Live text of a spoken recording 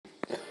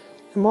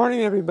Good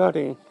morning,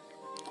 everybody.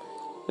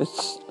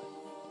 It's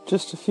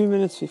just a few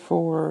minutes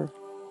before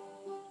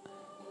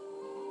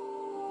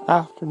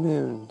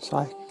afternoon, so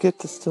I get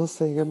to still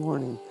say good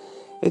morning.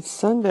 It's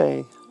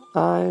Sunday.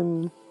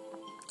 I'm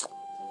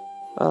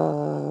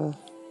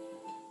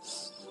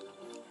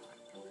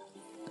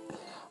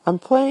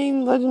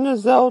playing Legend of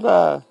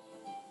Zelda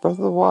Breath of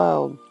the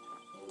Wild.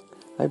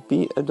 I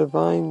beat a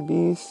divine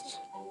beast,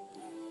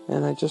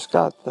 and I just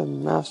got the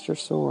Master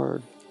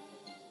Sword.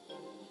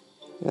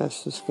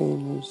 Yes, this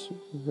game is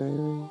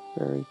very,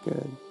 very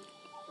good.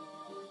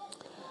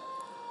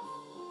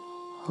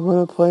 I'm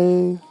gonna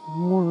play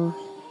more,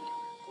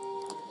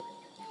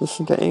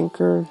 listen to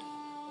Anchor,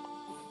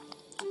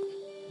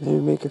 maybe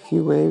make a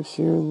few waves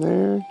here and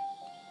there.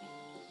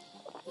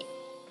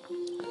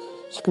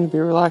 It's going to be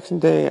a relaxing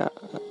day.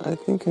 I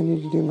think I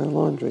need to do my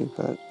laundry,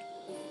 but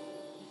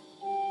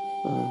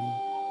I'm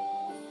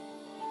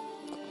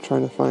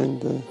trying to find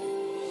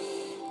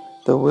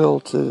the will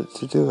to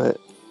do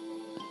it.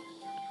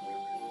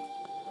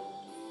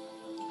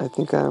 I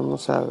think I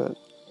almost have it.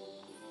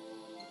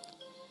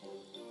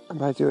 I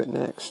might do it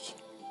next.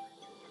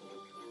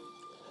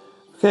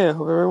 Okay, I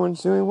hope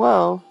everyone's doing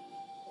well.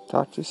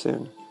 Talk to you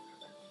soon.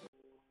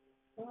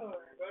 Hello,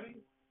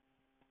 everybody.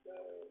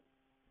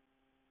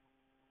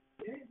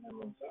 Yeah,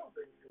 I'm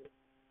celebrating here.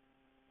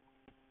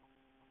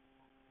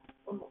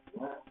 Almost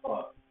 9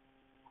 o'clock.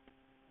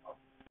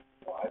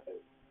 Well, I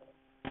think.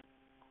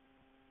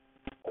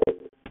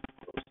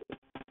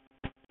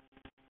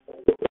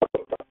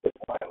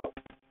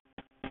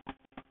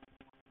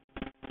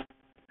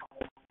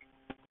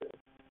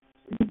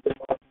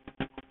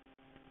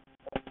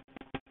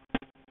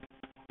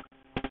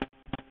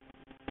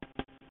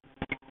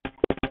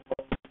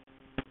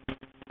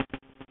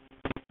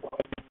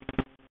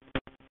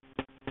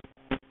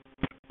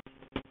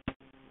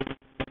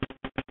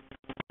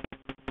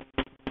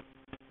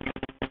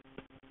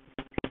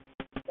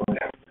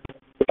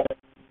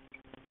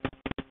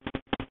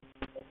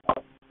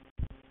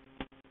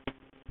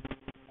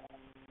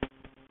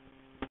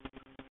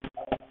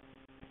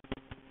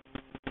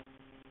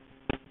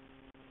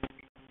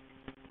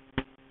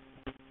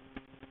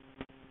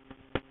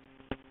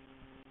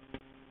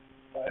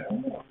 I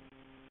don't know.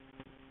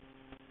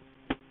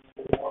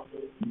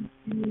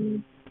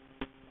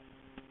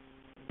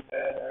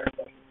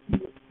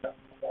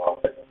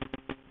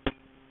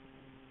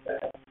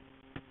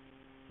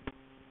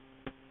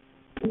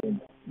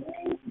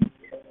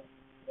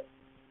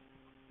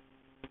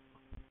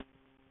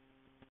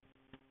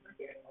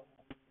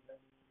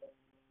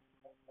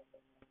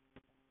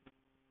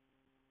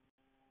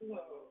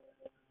 Hello.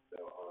 So,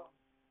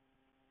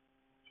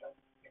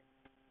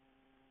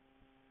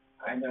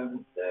 I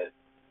noticed that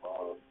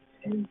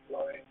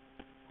Android,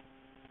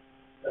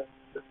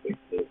 the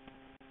fixes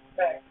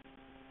back,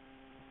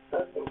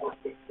 doesn't work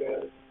as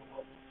good as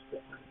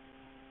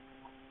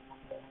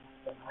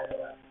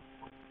iOS.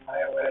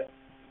 iOS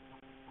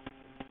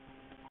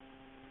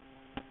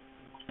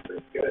is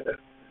pretty good at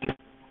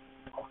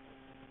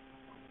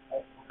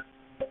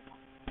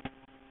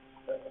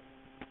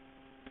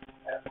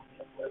having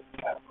Android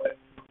tablet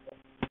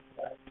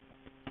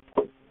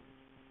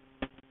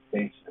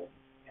station.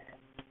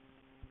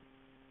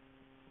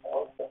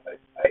 Also,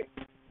 I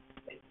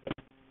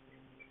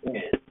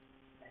did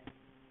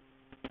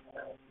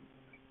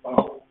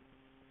phone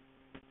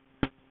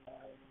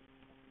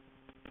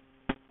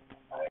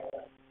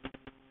iOS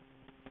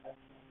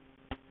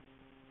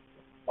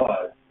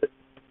was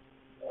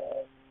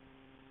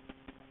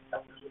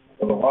after just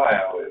a little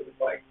while, it was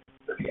like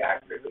pretty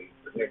accurately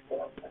predict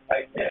what I'm going to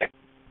type next.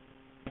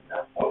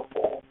 Not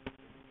helpful,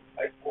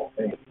 type cool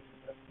things.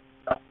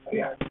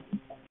 Yeah,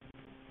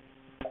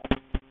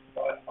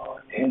 but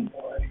on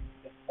Android,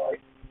 it's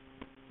like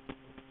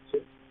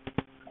just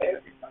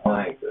every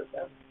time that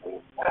them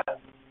things happen,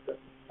 just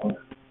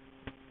wondering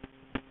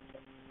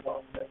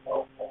what's that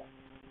helpful.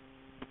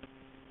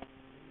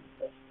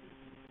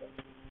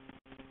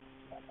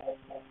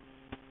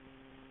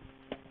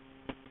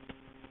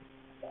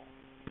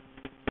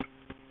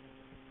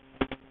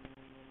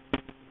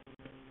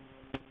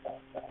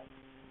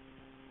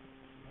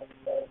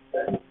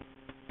 Then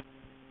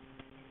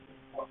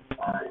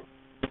time,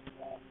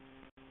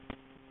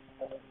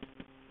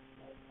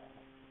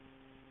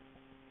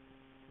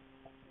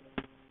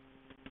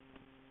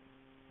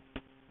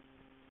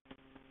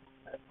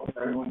 hope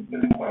everyone's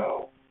doing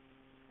well.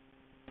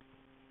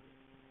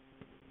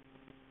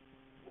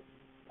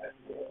 That's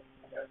it.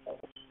 I got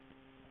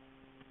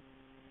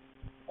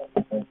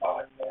some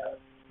podcast.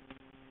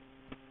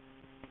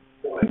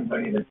 So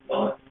anybody that's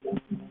not